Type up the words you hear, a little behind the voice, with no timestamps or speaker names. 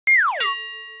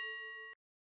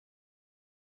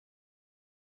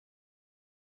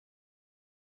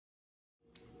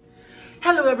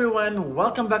Hello everyone!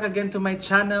 Welcome back again to my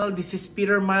channel. This is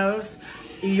Peter Miles,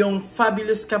 iyong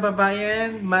fabulous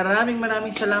kababayan.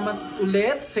 Maraming salamat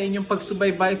ulit sa inyong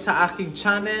pagsubaybay sa aking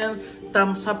channel.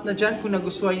 Thumbs up na dyan kung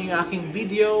nagustuhan niyo yung aking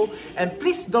video. And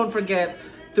please don't forget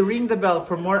to ring the bell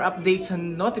for more updates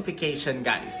and notification,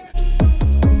 guys.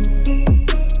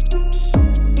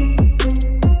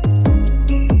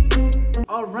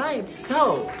 Alright,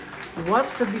 so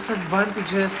what's the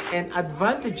disadvantages and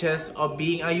advantages of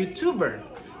being a YouTuber?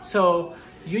 So,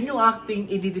 yun yung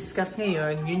ating i-discuss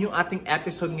ngayon, yun yung ating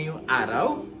episode ngayong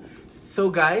araw.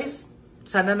 So guys,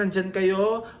 sana nandyan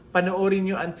kayo, panoorin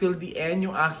nyo until the end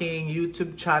yung aking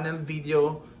YouTube channel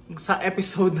video sa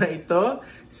episode na ito.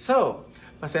 So,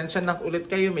 pasensya na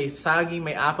ulit kayo, may saging,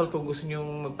 may apple kung gusto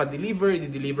nyo magpa-deliver,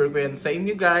 i-deliver ko yan sa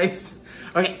inyo guys.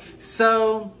 Okay,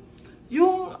 so,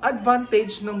 yung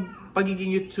advantage ng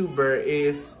pagiging YouTuber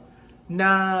is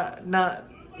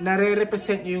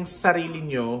nare-represent nyo yung sarili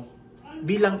nyo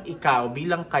bilang ikaw,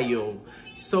 bilang kayo.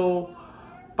 So,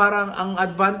 parang ang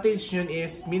advantage nyo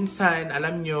is minsan,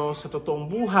 alam nyo, sa totoong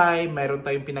buhay, mayroon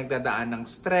tayong pinagdadaan ng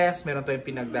stress, mayroon tayong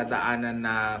pinagdadaanan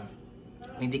na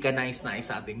hindi ka nais-nais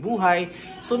sa ating buhay.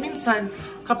 So, minsan,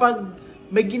 kapag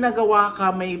may ginagawa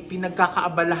ka, may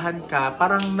pinagkakaabalahan ka,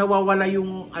 parang nawawala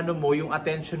yung yung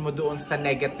attention mo doon sa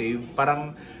negative,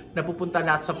 parang napupunta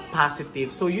lahat sa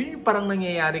positive. So yun yung parang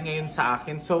nangyayari ngayon sa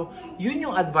akin. So yun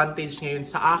yung advantage ngayon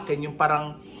sa akin, yung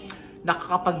parang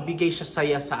nakakapagbigay siya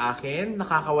saya sa akin,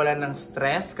 nakakawala ng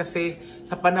stress kasi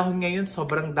sa panahon ngayon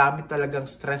sobrang dami talagang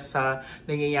stress sa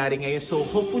nangyayari ngayon. So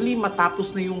hopefully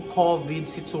matapos na yung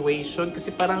COVID situation kasi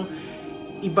parang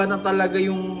iba na talaga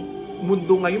yung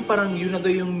mundo ngayon, parang yun na daw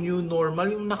yung new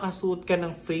normal, yung nakasuot ka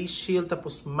ng face shield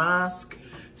tapos mask.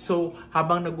 So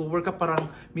habang nagwo-work ka, parang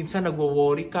minsan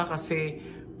nagwo-worry ka kasi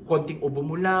konting ubo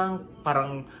mo lang,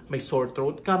 parang may sore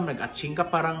throat ka, nag-atching ka,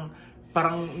 parang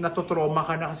natotrauma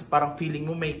ka na kasi parang feeling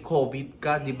mo may COVID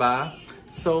ka, di ba?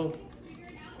 So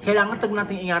kailangan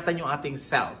natin ingatan yung ating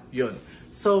self, yun.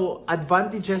 So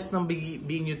advantages ng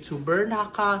being YouTuber,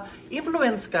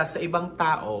 nakaka-influence ka sa ibang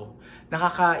tao,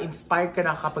 nakaka-inspire ka,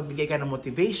 nakakapagbigay ka ng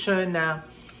motivation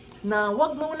na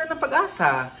wag mawalan ng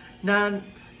pag-asa,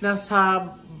 na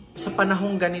sa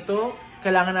panahong ganito,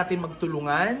 kailangan natin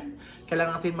magtulungan,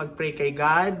 kailangan natin mag-pray kay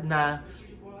God na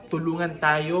tulungan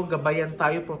tayo, gabayan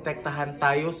tayo, protektahan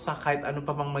tayo sa kahit ano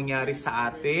pa mang mangyari sa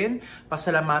atin.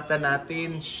 Pasalamatan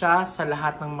natin siya sa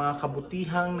lahat ng mga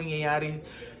kabutihang nangyayari.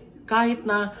 Kahit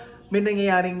na may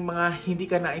nangyayaring mga hindi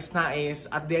ka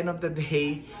nais-nais, at the end of the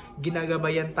day,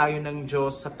 ginagabayan tayo ng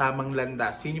Diyos sa tamang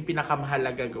landas. Yun yung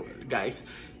pinakamahalaga, guys.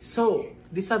 So,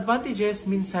 disadvantages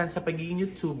minsan sa pagiging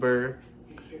YouTuber,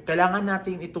 kailangan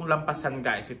natin itong lampasan,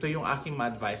 guys. Ito yung aking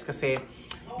ma-advice kasi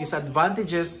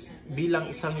disadvantages bilang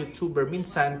isang YouTuber,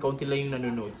 minsan kaunti lang yung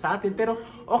nanonood sa atin. Pero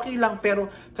okay lang, pero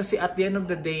kasi at the end of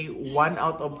the day, 1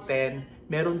 out of 10,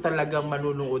 meron talagang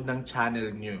manunood ng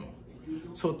channel nyo.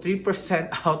 So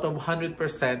 3% out of 100%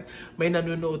 may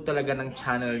nanonood talaga ng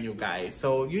channel nyo, guys.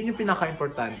 So yun yung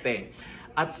pinaka-importante.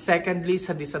 At secondly,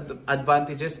 sa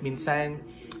disadvantages, minsan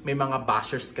may mga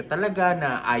bashers ka talaga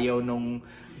na ayaw nung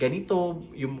ganito,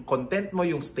 yung content mo,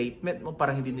 yung statement mo,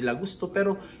 parang hindi nila gusto.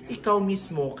 Pero ikaw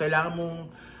mismo, kailangan mong,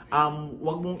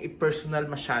 wag mong i-personal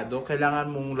masyado. Kailangan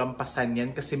mong lampasan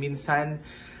yan. Kasi minsan,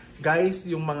 guys,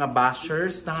 yung mga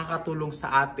bashers, nakakatulong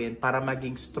sa atin para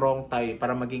maging strong tayo,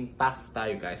 para maging tough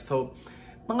tayo, guys. So,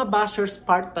 mga bashers,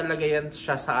 part talaga yan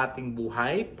siya sa ating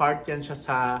buhay. Part yan siya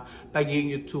sa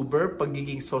pagiging YouTuber,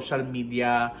 pagiging social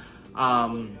media,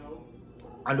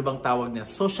 ano bang tawag niya?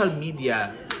 Social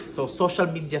media. So, social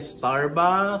media star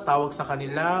ba? Tawag sa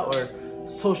kanila? Or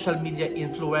social media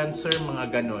influencer,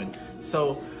 mga ganun.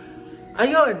 So,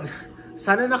 ayun.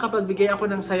 Sana nakapagbigay ako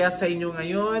ng saya sa inyo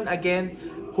ngayon. Again,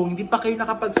 kung hindi pa kayo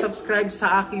nakapag-subscribe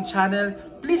sa aking channel,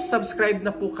 please subscribe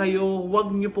na po kayo. Huwag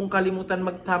niyo pong kalimutan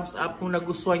mag-thumbs up kung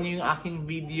nagustuhan niyo yung aking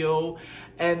video.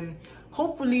 And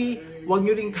hopefully, huwag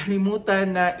niyo rin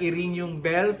kalimutan na i-ring yung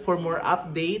bell for more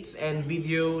updates and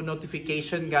video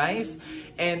notification, guys.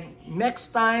 And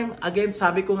next time, again,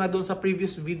 sabi ko nga doon sa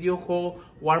previous video ko,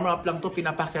 warm up lang to,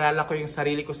 pinapakilala ko yung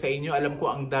sarili ko sa inyo. Alam ko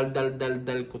ang dal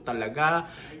ko talaga.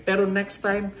 Pero next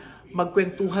time,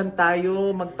 magkwentuhan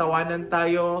tayo, magtawanan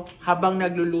tayo habang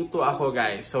nagluluto ako,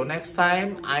 guys. So next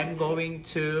time, I'm going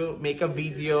to make a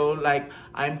video like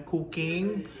I'm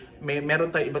cooking. Meron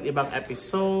tayong iba't ibang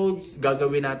episodes.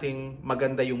 Gagawin natin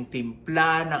maganda yung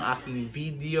timpla ng aking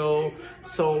video.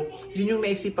 So, yun yung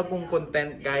naisipan kong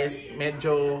content, guys.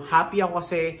 Medyo happy ako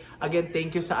kasi, again,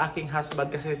 thank you sa aking husband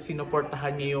kasi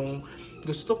sinuportahan niya yung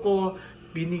gusto ko.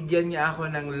 binigyan niya ako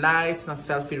ng lights, ng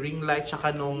selfie ring light,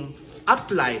 tsaka nung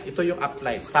uplight. Ito yung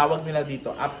uplight. Tawag nila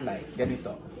dito, uplight.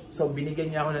 Ganito. So,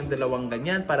 binigyan niya ako ng 2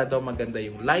 ganyan para daw maganda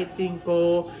yung lighting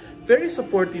ko. Very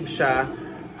supportive siya.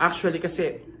 Actually,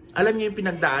 kasi alam niyo yung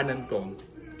pinagdaanan ko.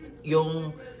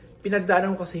 Yung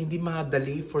pinagdaanan ko kasi hindi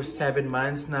madali for 7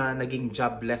 months na naging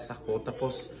jobless ako.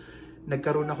 Tapos,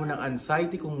 nagkaroon ako ng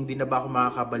anxiety kung hindi na ba ako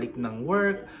makakabalik ng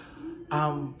work.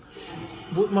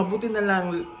 Mabuti na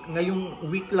lang ngayong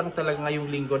week lang talaga, ngayong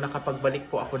linggo, nakapagbalik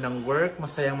po ako ng work.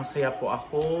 Masayang-masaya po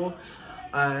ako.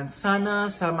 Sana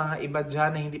sa mga iba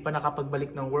dyan na hindi pa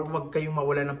nakapagbalik ng work, huwag kayong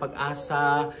mawala ng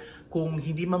pag-asa. Kung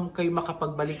hindi man kayo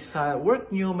makapagbalik sa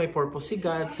work nyo, may purpose si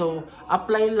God. So,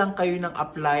 apply lang kayo ng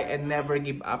apply and never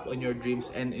give up on your dreams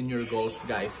and in your goals,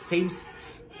 guys.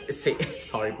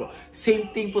 Sorry po.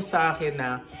 Same thing po sa akin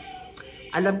na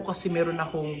alam ko kasi meron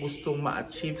akong gustong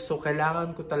ma-achieve. So,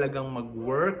 kailangan ko talagang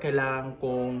mag-work. Kailangan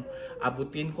kong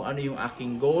abutin kung ano yung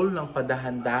aking goal ng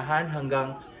padahan-dahan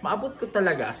hanggang maabot ko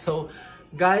talaga. So,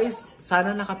 guys,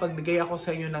 sana nakapagbigay ako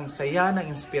sa inyo ng saya,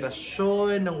 ng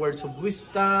inspirasyon, ng words of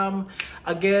wisdom.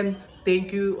 Again,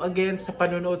 thank you again sa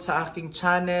panonood sa aking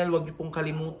channel. Huwag niyo pong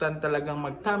kalimutan talagang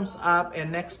mag-thumbs up.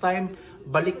 And next time,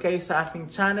 balik kayo sa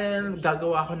aking channel.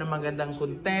 Gagawa ako ng magandang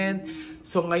content.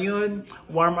 So ngayon,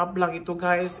 warm up lang ito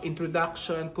guys.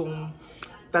 Introduction kung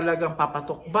talagang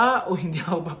papatok ba o hindi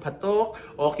ako papatok.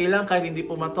 Okay lang kahit hindi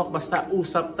pumatok. Basta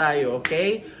usap tayo,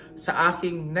 okay? Sa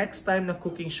aking next time na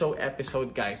cooking show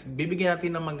episode guys. Bibigyan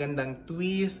natin ng magandang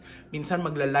twist. Minsan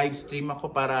magla-live stream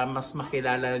ako para mas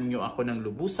makilala nyo ako ng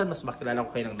lubusan. Mas makilala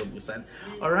ko kayo ng lubusan.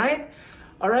 Alright?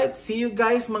 Alright, see you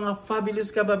guys mga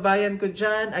fabulous kababayan ko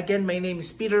dyan. Again, my name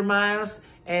is Peter Miles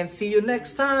and see you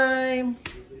next time!